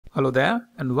Hello there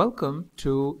and welcome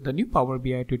to the new Power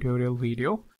BI tutorial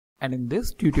video. And in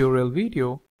this tutorial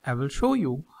video, I will show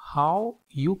you how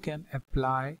you can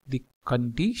apply the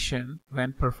condition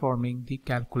when performing the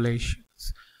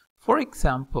calculations. For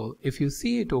example, if you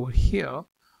see it over here,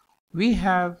 we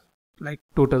have like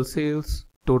total sales,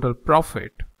 total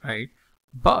profit, right?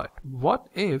 But what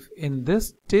if in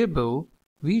this table,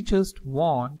 we just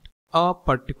want a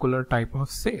particular type of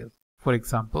sale? For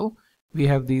example, we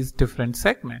have these different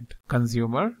segments: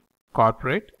 consumer,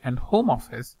 corporate, and home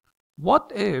office.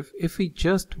 What if we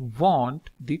just want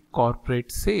the corporate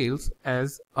sales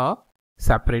as a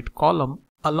separate column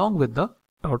along with the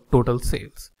total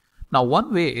sales? Now,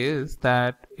 one way is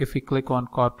that if we click on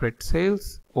corporate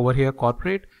sales, over here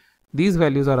corporate, these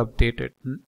values are updated.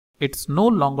 It's no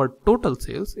longer total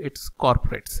sales, it's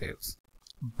corporate sales.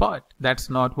 But that's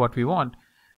not what we want.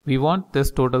 We want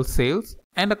this total sales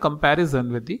and a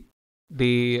comparison with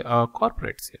the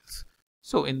corporate sales.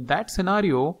 So in that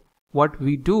scenario, what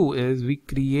we do is we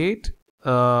create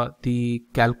the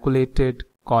calculated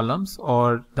columns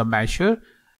or the measure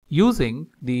using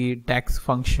the DAX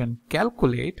function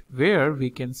calculate, where we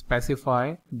can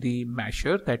specify the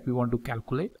measure that we want to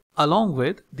calculate along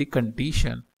with the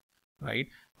condition, right?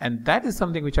 And that is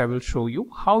something which I will show you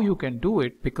how you can do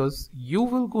it, because you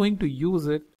will going to use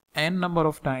it n number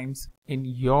of times in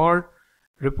your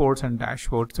reports and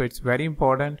dashboards. So it's very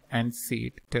important, and see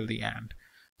it till the end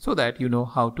so that you know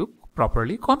how to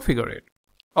properly configure it.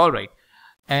 All right.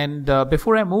 And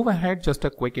before I move ahead, just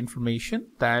a quick information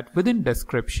that within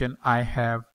description, I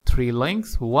have 3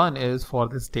 links. One is for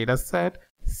this data set.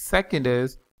 Second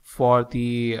is for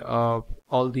the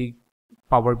all the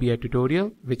Power BI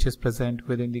tutorial, which is present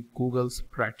within the Google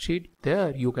spreadsheet.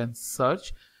 There you can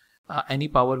search any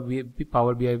Power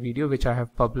BI video which I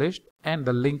have published, and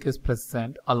the link is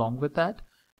present along with that,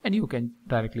 and you can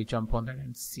directly jump on that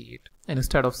and see it, and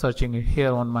instead of searching it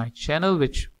here on my channel,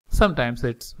 which sometimes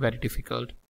it's very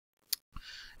difficult.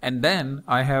 And then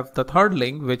I have the third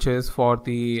link, which is for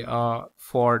the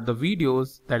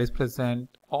videos that is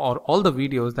present, or all the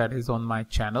videos that is on my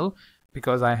channel,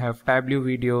 because I have Tableau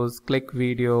videos, Click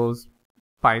videos,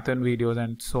 Python videos,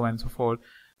 and so on and so forth.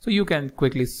 So you can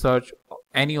quickly search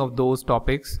any of those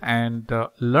topics and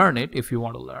learn it if you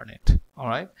want to learn it. All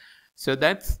right. So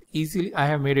that's easily, I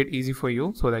have made it easy for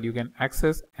you so that you can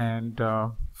access and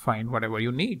find whatever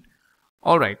you need.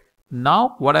 All right.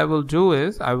 Now what I will do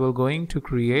is I will going to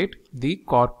create the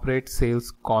corporate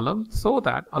sales column, so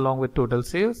that along with total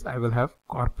sales, I will have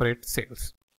corporate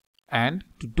sales. And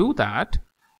to do that,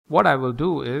 what I will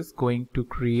do is going to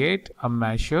create a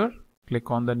measure, click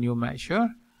on the new measure,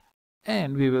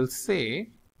 and we will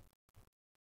say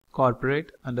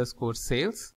corporate underscore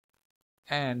sales,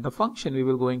 and the function we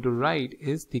will going to write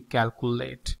is the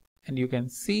calculate. And you can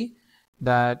see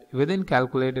that within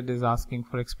calculate it is asking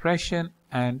for expression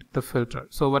and the filter.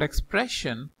 So our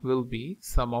expression will be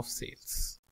sum of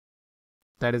sales.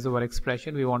 That is our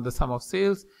expression. We want the sum of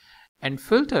sales, and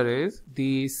filter is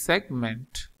the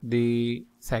segment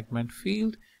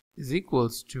field is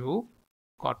equals to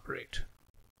corporate,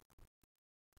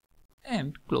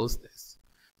 and close this.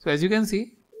 So as you can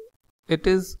see, it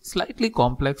is slightly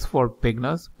complex for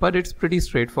beginners, but it's pretty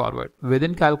straightforward.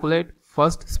 Within calculate,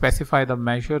 first specify the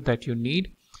measure that you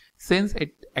need. Since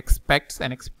it expects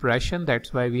an expression,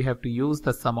 that's why we have to use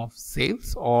the sum of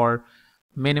sales or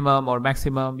minimum or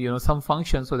maximum, some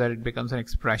function, so that it becomes an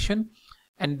expression.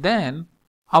 And then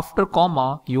after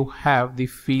comma, you have the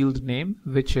field name,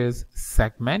 which is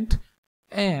segment,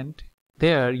 and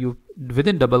there you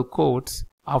within double quotes,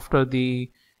 after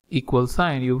the equal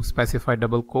sign, you specify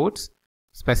double quotes,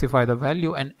 specify the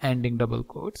value, and ending double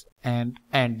quotes, and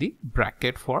the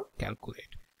bracket for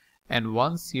calculate. And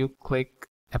once you click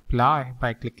apply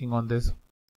by clicking on this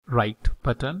right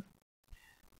button,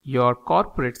 your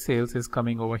corporate sales is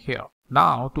coming over here.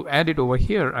 Now to add it over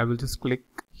here, I will just click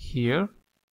here,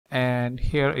 and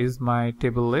here is my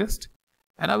table list,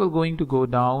 and I will going to go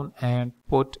down and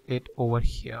put it over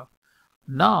here.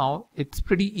 Now it's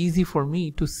pretty easy for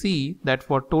me to see that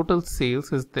for total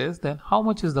sales is this, then how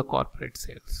much is the corporate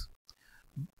sales?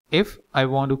 If I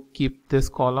want to keep this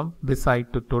column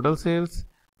beside the total sales,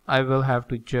 I will have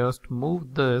to just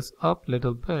move this up a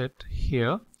little bit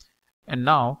here. And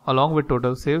now along with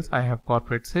total sales, I have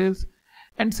corporate sales.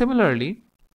 And similarly,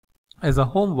 as a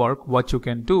homework, what you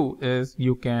can do is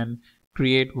you can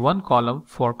create one column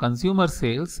for consumer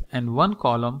sales and one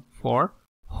column for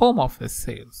home office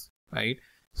sales, right?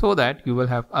 So that you will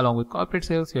have, along with corporate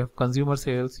sales, you have consumer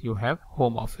sales, you have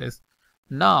home office.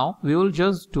 Now we will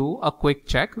just do a quick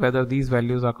check whether these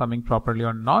values are coming properly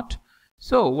or not.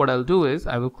 So what I'll do is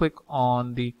I will click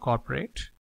on the corporate,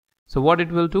 So what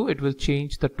it will do, it will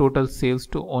change the total sales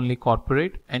to only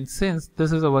corporate, and since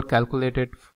this is our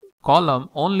calculated column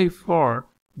only for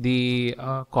the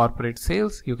corporate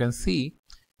sales, you can see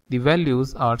the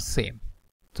values are same.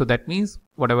 So that means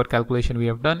whatever calculation we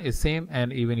have done is same,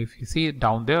 and even if you see it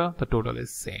down there, the total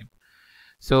is same.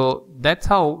 So that's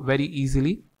how very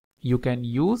easily you can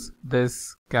use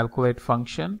this calculate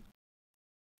function,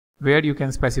 where you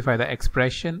can specify the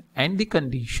expression and the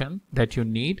condition that you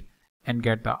need and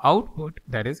get the output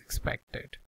that is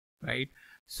expected, right?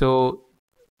 So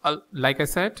like I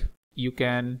said, you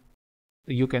can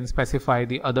specify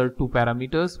the other two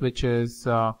parameters, which is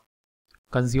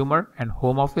consumer and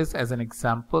home office as an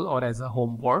example, or as a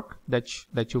homework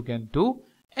that you can do,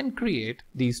 and create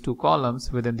these two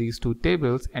columns within these two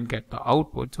tables and get the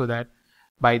output, so that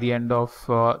by the end of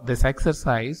this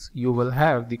exercise you will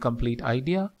have the complete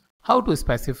idea how to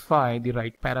specify the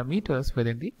right parameters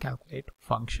within the calculate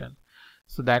function.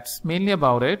 So that's mainly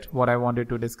about it, what I wanted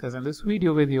to discuss in this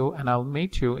video with you, and I'll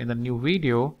meet you in the new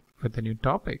video with a new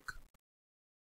topic.